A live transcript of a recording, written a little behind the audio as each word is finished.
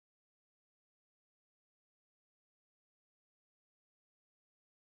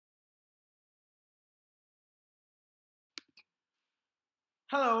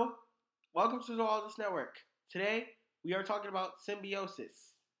Hello, welcome to the Zoologist Network. Today we are talking about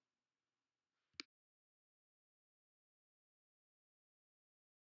symbiosis.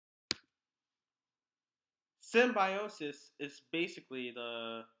 Symbiosis is basically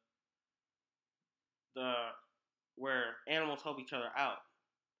the where animals help each other out.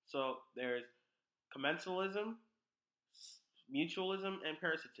 So there's commensalism, mutualism, and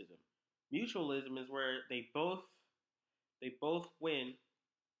parasitism. Mutualism is where they both win,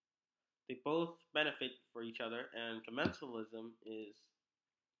 they both benefit for each other, and commensalism is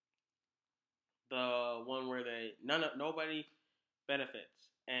the one where nobody benefits,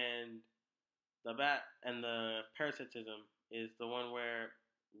 and the parasitism is the one where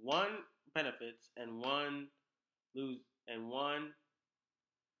one benefits and one lose and one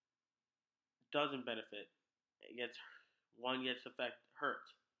doesn't benefit. It gets one gets hurt,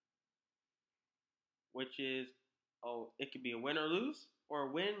 which is it could be a win or lose, or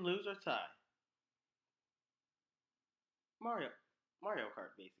a win, lose, or tie. Mario Mario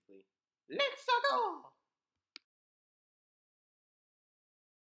Kart basically. Let's go.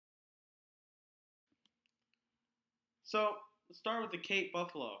 So let's start with the Cape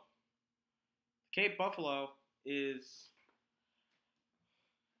Buffalo. The Cape Buffalo is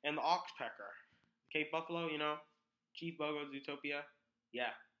and the oxpecker. Cape Buffalo, Chief Bogo's Utopia.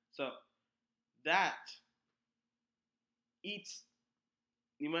 Yeah. So that eats.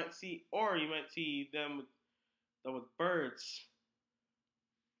 You might see them with birds.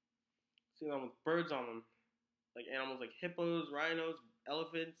 See them with birds on them, like animals like hippos, rhinos,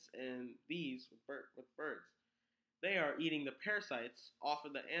 elephants, and these with birds. They are eating the parasites off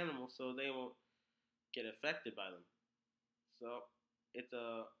of the animal, so they won't get affected by them. So it's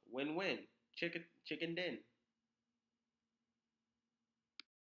a win-win. Chicken din.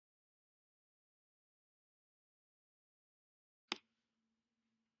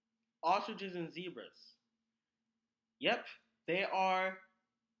 Ostriches and zebras. Yep, they are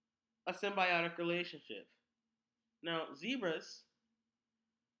a symbiotic relationship. Now, zebras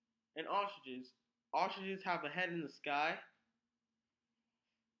and ostriches have a head in the sky,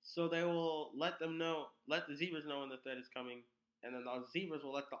 so they will let the zebras know when the threat is coming, and then the zebras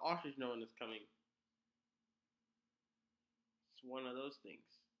will let the ostrich know when it's coming. It's one of those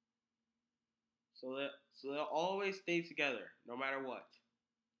things. So they'll always stay together, no matter what.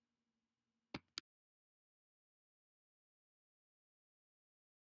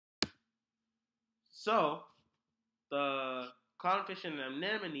 So the clownfish and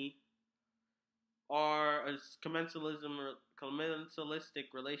anemone are a commensalistic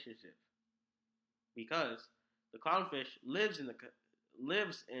relationship because the clownfish lives in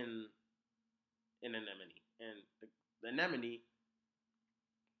anemone, and the anemone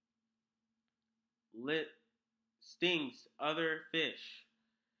lit stings other fish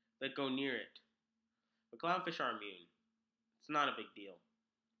that go near it. The clownfish are immune. It's not a big deal.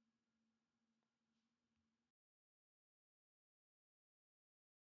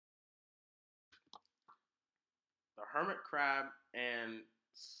 The hermit crab and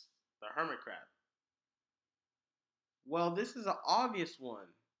the hermit crab. Well, this is an obvious one,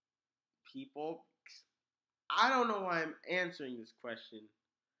 people. I don't know why I'm answering this question.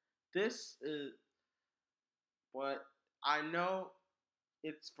 This is, but I know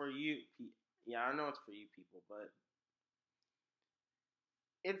it's for you. Yeah, I know it's for you people, but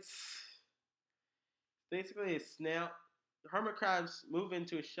it's basically a snail. Hermit crabs move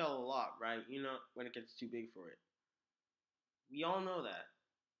into a shell a lot, right? When it gets too big for it. We all know that,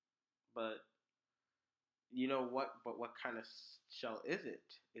 but you know what? But what kind of shell is it?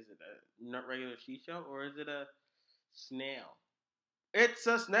 Is it a not regular seashell or is it a snail? It's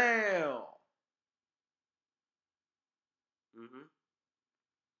a snail. Mm-hmm.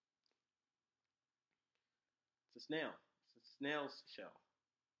 It's a snail. It's a snail's shell,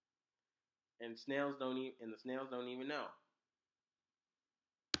 and the snails don't even know.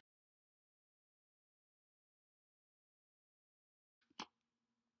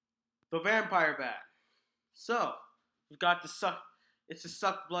 The vampire bat. So we've got the suck. It's a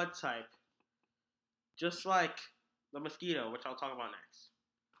suck blood type, just like the mosquito, which I'll talk about next.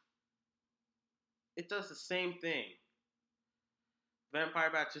 It does the same thing. Vampire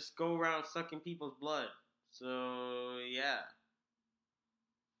bats just go around sucking people's blood. So yeah.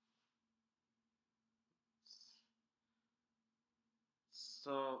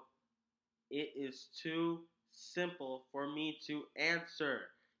 So it is too simple for me to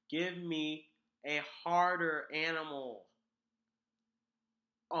answer. Give me a harder animal.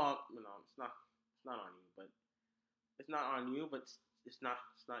 Oh no, it's not. It's not on you, but it's not on you. But it's not.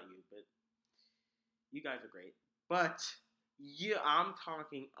 It's not you. But you guys are great. But Yeah, I'm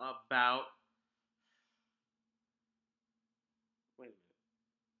talking about. Wait a minute.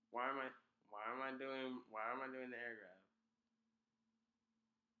 Why am I? Why am I doing? Why am I doing the air grab?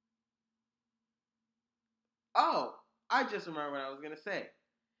 Oh, I just remember what I was gonna say.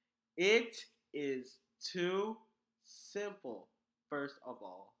 It is too simple. First of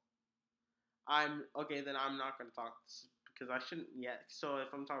all, I'm okay. Then I'm not gonna talk because I shouldn't yet. So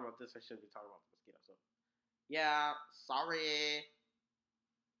if I'm talking about this, I shouldn't be talking about the mosquito. So yeah, sorry.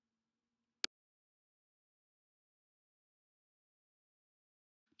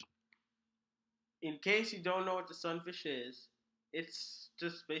 In case you don't know what the sunfish is, it's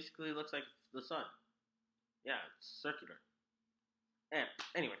just basically looks like the sun. Yeah, it's circular. And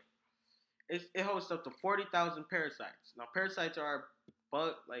anyway, it hosts up to 40,000 parasites. Now, parasites are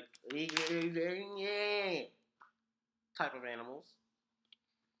bug like type of animals,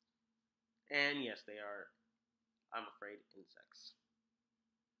 and yes, they are. I'm afraid insects.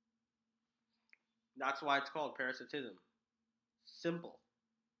 That's why it's called parasitism. Simple.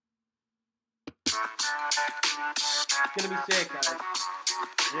 It's gonna be sick, guys.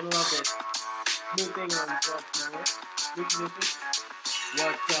 You're gonna love this. New thing on Drug Network. New tradition.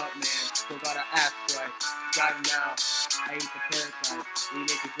 What's up, man? Still gotta ask twice. Got it now. I eat the parasites. We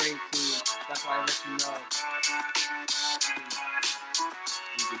make a great team. That's why I let you know.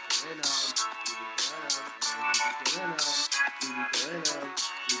 You be killing them. You be killing them. You be killing them. You be killing them.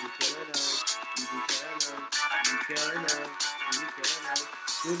 You be killing them. You be killing them. You be killing them. You be killing them.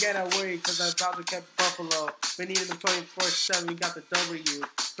 You get a worry because I about to catch Buffalo. Been eating them 24/7. We got the W.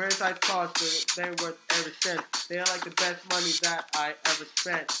 Parasites cost, they're worth every cent. They are like the best money that I ever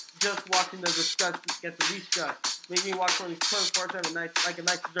spent. Just watching the disgust get the restress. Make me watch 24/7 nice, like a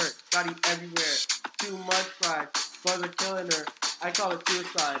nice dessert. Got eat everywhere. Too much fried. Brother killing her. I call it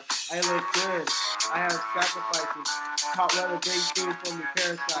suicide. I look good. I have sacrifices. Hot weather, great food for me.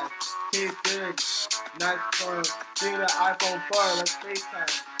 Parasites. Tastes good. Nice fun. Bring the iPhone 4. Let's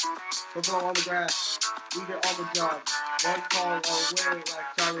FaceTime. Buffalo on the grass. We get on the job. One call away like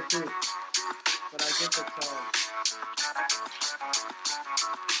Charlie too. But I get the tone.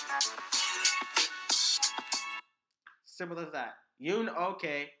 Simple as that. You know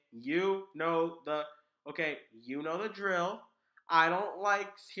the drill. I don't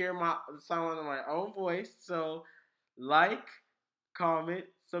like hear my sound of my own voice, so like, comment,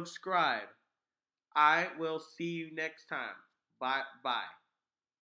 subscribe. I will see you next time. Bye bye.